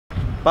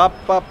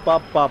Papa,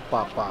 papa,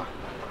 papa.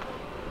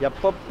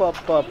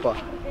 Yappa.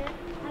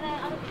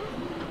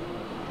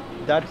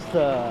 That's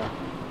the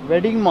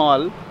wedding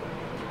mall.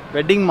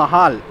 Wedding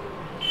mahal.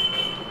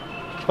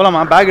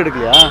 Polama bag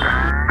edukliya?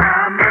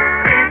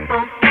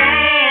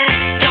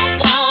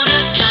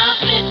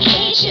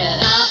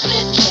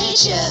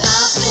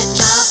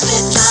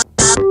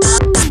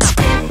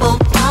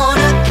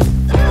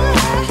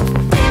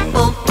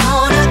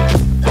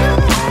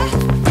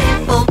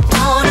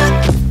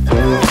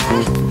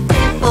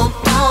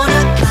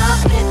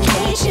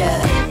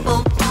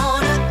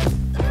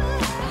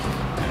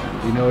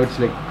 You know, it's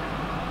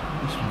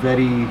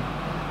very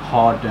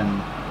hot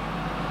and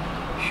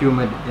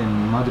humid in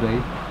Madurai,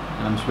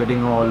 and I'm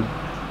sweating all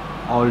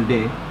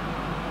day.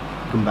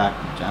 Welcome back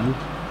to the channel.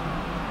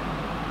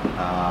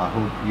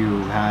 Hope you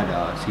had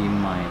seen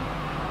my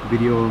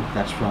video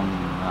that's from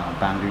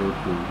Bangalore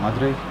to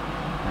Madurai,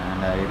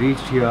 and I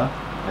reached here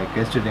like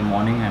yesterday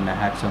morning, and I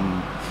had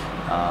some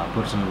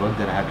personal work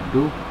that I had to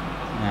do,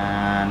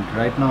 and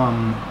right now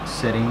I'm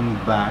setting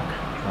back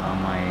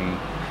my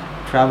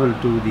travel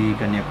to the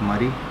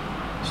KanyaKumari.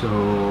 So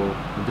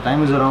the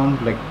time is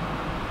around like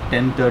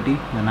 10:30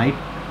 the night,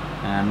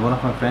 and one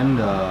of my friend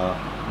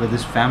with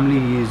his family,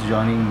 he is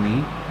joining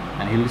me,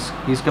 and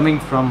he's coming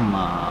from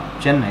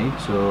Chennai,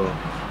 so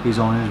he's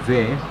on his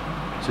way.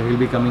 So he'll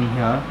be coming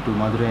here to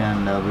Madurai,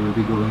 and we will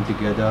be going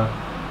together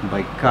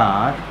by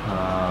car.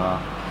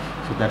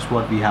 So that's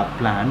what we have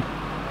planned.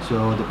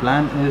 So the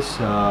plan is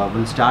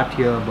we'll start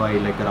here by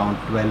like around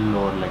 12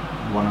 or like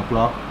 1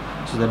 o'clock,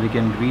 so that we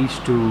can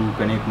reach to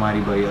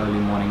KanyaKumari by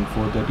early morning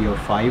 4:30 or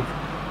 5,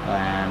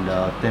 and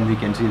then we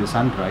can see the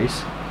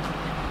sunrise.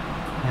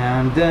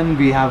 And then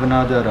we have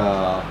another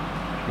a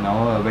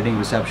wedding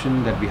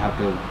reception that we have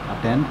to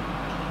attend.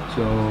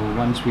 So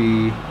once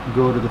we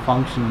go to the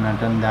function and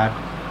attend that,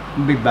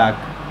 we'll be back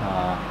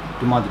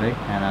to Madurai,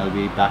 and I'll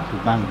be back to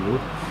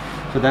Bangalore.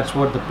 So that's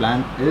what the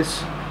plan is.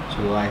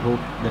 So I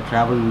hope the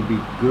travel will be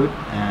good,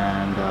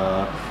 and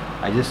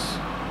I just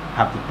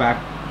have to pack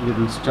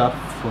little stuff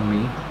for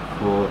me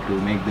to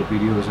make the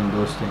videos and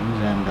those things.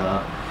 And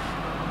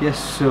yes,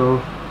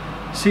 so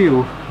see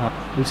you.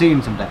 We'll see you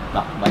in some time.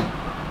 Bye.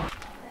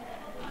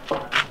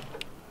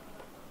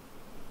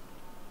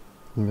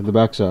 The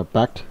bags are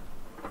packed.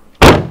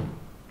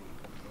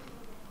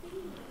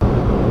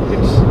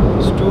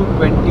 It's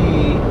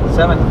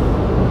 2:27.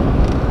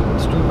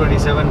 It's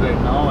 2:27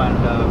 right now, and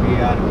we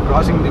are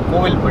crossing the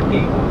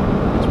Kovilpatti.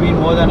 It's been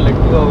more than like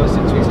 2 hours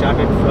since we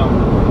started from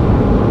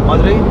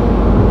Madurai,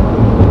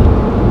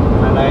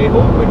 and I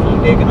hope it will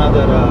take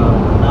another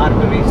an hour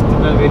to reach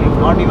Tirunelveli.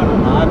 Not even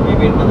an hour,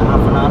 maybe another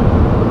half an hour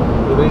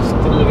to reach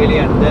Tirunelveli,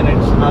 and then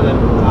it's another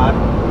hour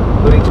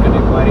to reach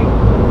KanyaKumari.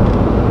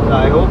 So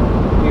I hope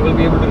we will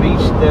be able to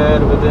reach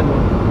there within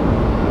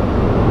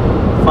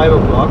 5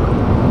 o'clock,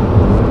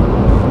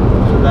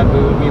 so that we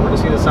will be able to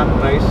see the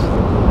sunrise.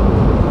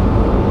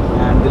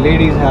 And the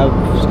ladies have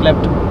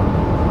slept.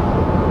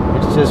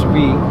 It's just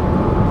me.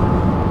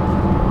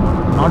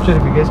 I'm not sure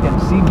if you guys can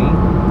see me.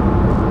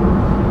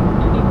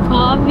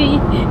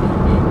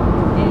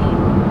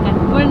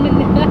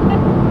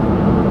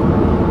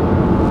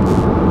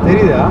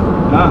 Terida?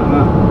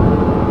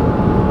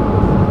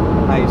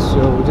 Nice.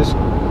 So just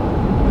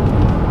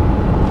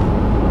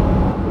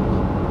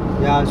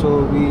so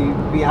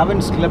we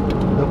haven't slept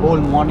the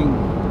whole morning.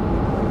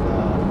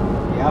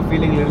 We are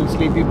feeling a little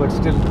sleepy, but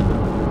still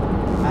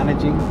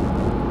managing,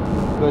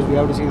 because we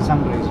have to see the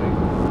sunrise, right?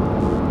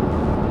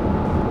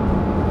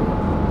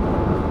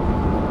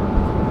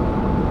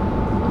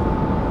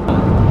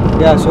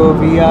 Yeah, so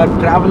we are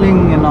traveling,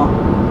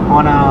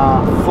 on a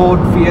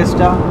Ford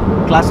Fiesta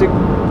Classic.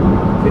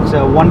 It's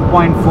a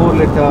 1.4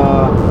 liter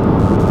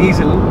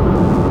diesel.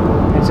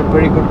 It's a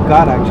pretty good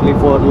car actually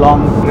for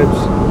long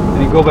trips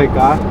when you go by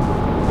car.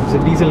 It's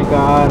a diesel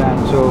car, and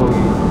so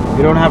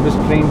you don't have to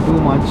strain too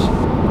much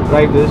to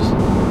drive this.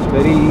 It's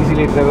very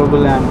easily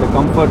drivable, and the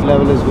comfort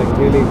level is like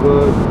really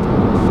good.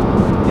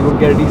 You would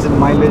get a decent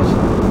mileage.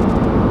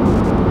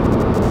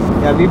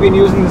 Yeah, we've been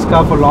using this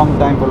car for a long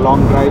time, for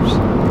long drives.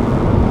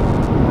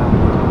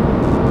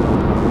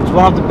 It's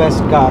one of the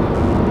best car,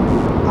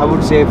 I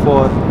would say,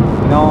 for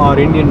our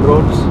Indian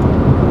roads.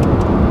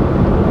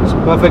 It's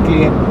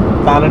perfectly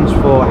balanced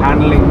for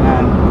handling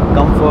and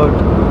comfort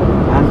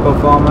and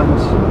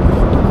performance.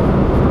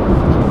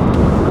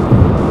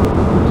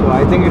 So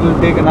I think it will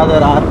take another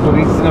hour to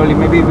reach Tirunelveli.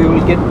 Maybe we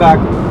will get back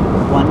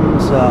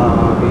once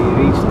we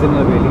reach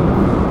Tirunelveli.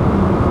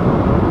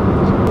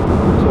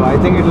 So I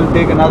think it will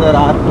take another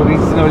hour to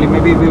reach Tirunelveli.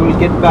 Maybe we will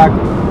get back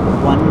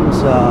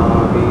once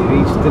we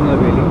reach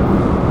Tirunelveli.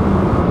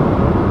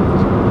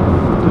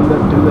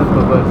 Till that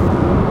purpose.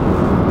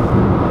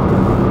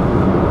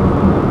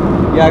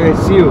 Yeah guys,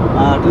 see you.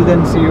 Till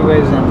then, see you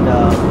guys, and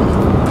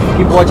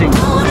keep watching.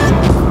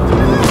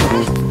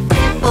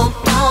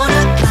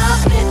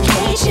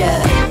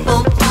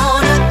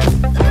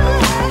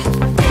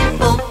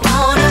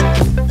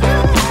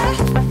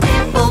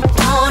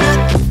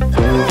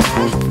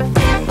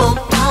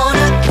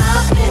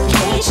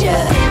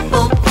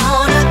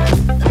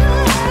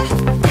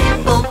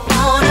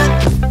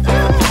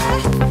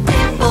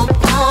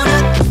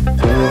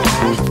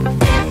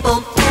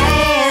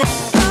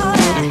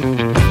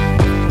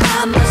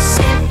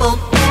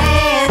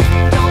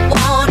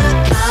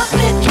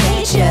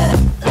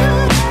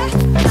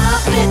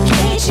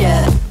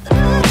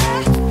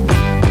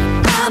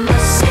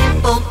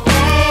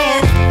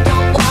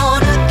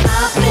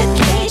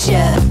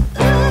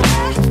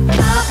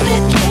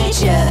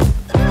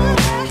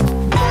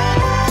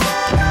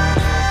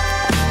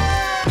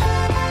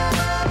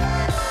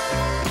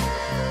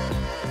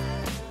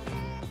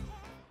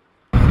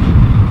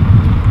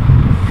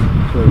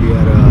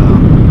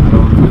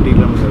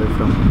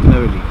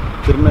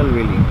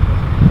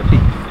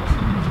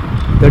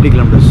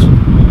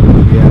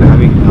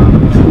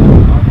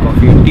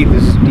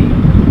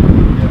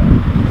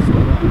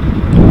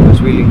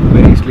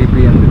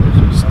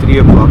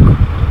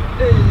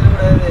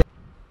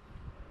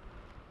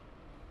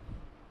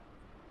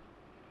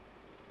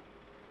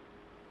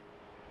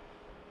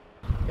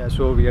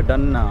 So we are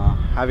done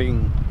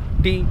having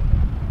tea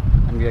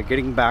and we are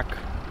getting back.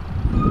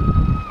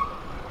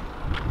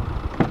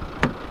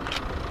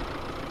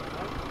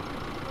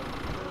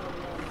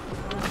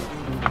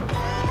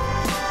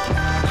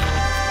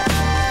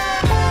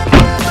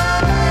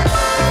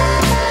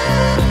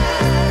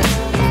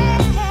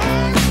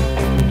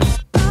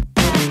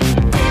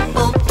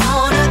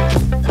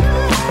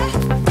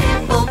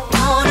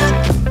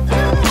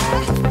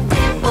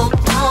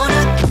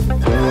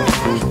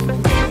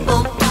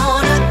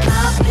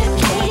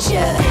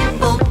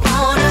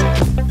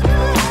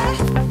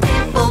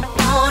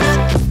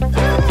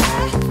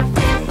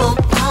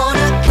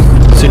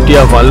 City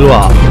of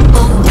Alva.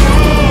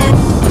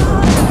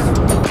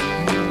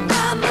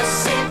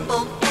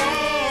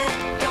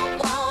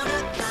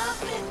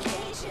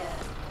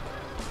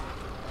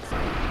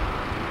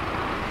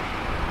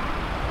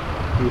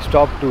 We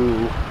stopped to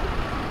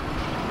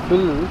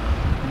fill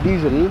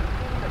diesel,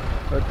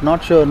 but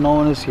not sure, no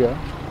one is here.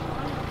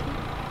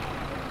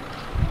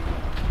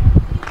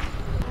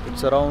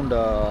 It's around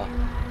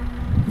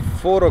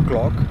 4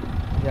 o'clock.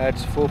 Yeah,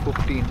 it's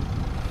 4:15,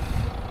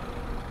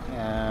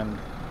 and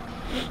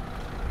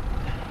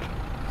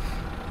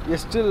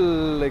we're still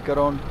like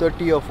around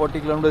 30 or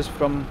 40 kilometers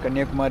from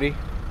KanyaKumari,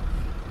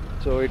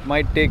 so it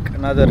might take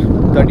another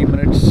 30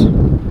 minutes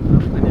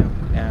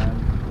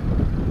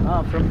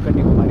from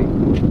KanyaKumari.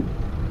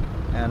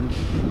 And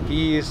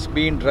he is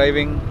been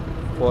driving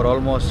for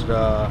almost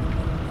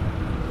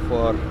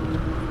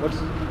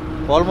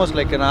almost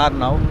like an hour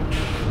now,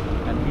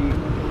 and he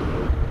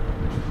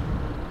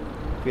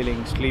feeling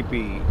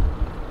sleepy.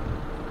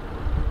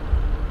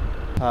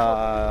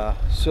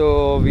 So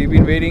we've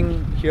been waiting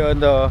here in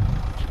the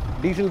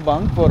diesel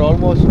bunk for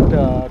almost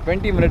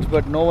 20 minutes,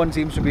 but no one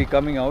seems to be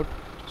coming out.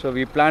 So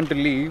we plan to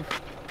leave,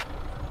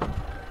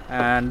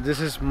 and this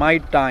is my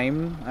time,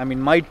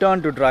 my turn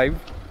to drive.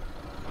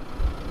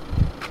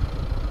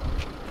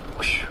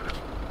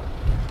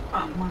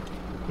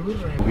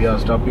 We are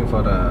stopping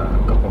for a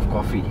cup of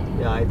coffee.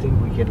 Yeah, I think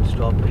we can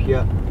stop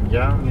here.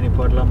 Yeah.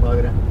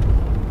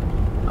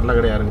 நல்ல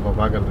கடையா இருக்குப்பா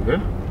பார்க்கிறதுக்கு.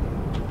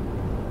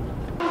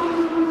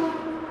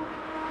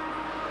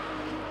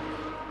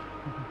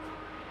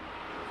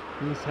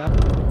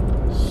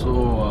 So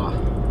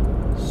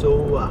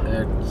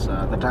it's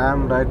the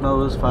time right now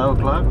is 5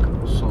 o'clock.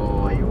 So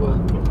 5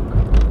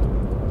 o'clock.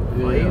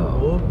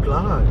 5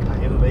 o'clock. I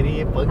am very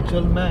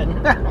punctual man.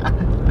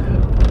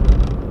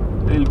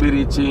 We'll be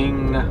reaching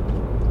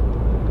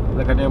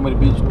the Kanyakumari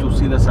beach to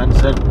see the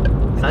sunset.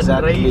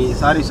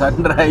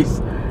 Sunrise.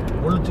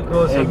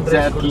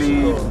 Exactly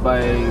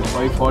by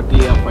 5:40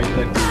 or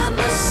 5:30.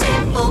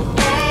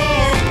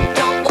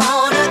 Don't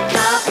wanna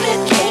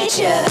complicate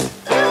you.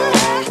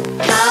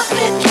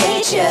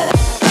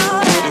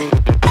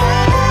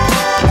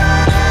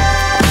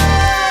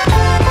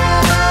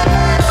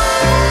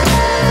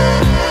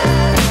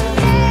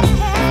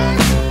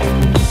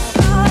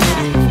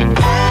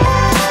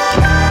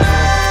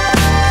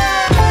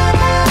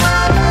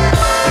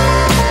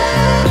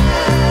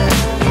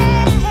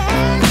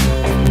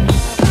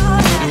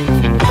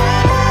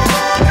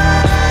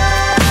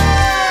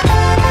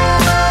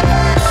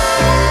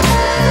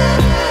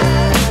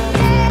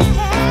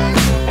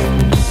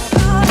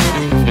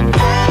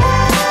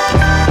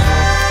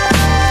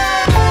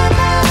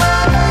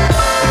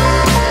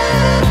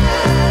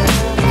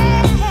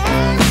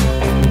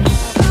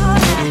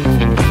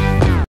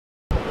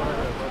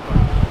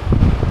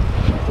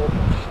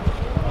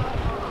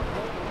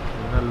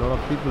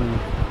 People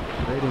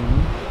riding.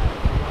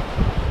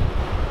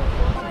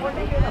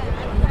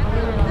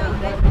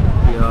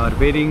 We are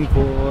waiting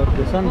for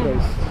the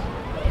sunrise.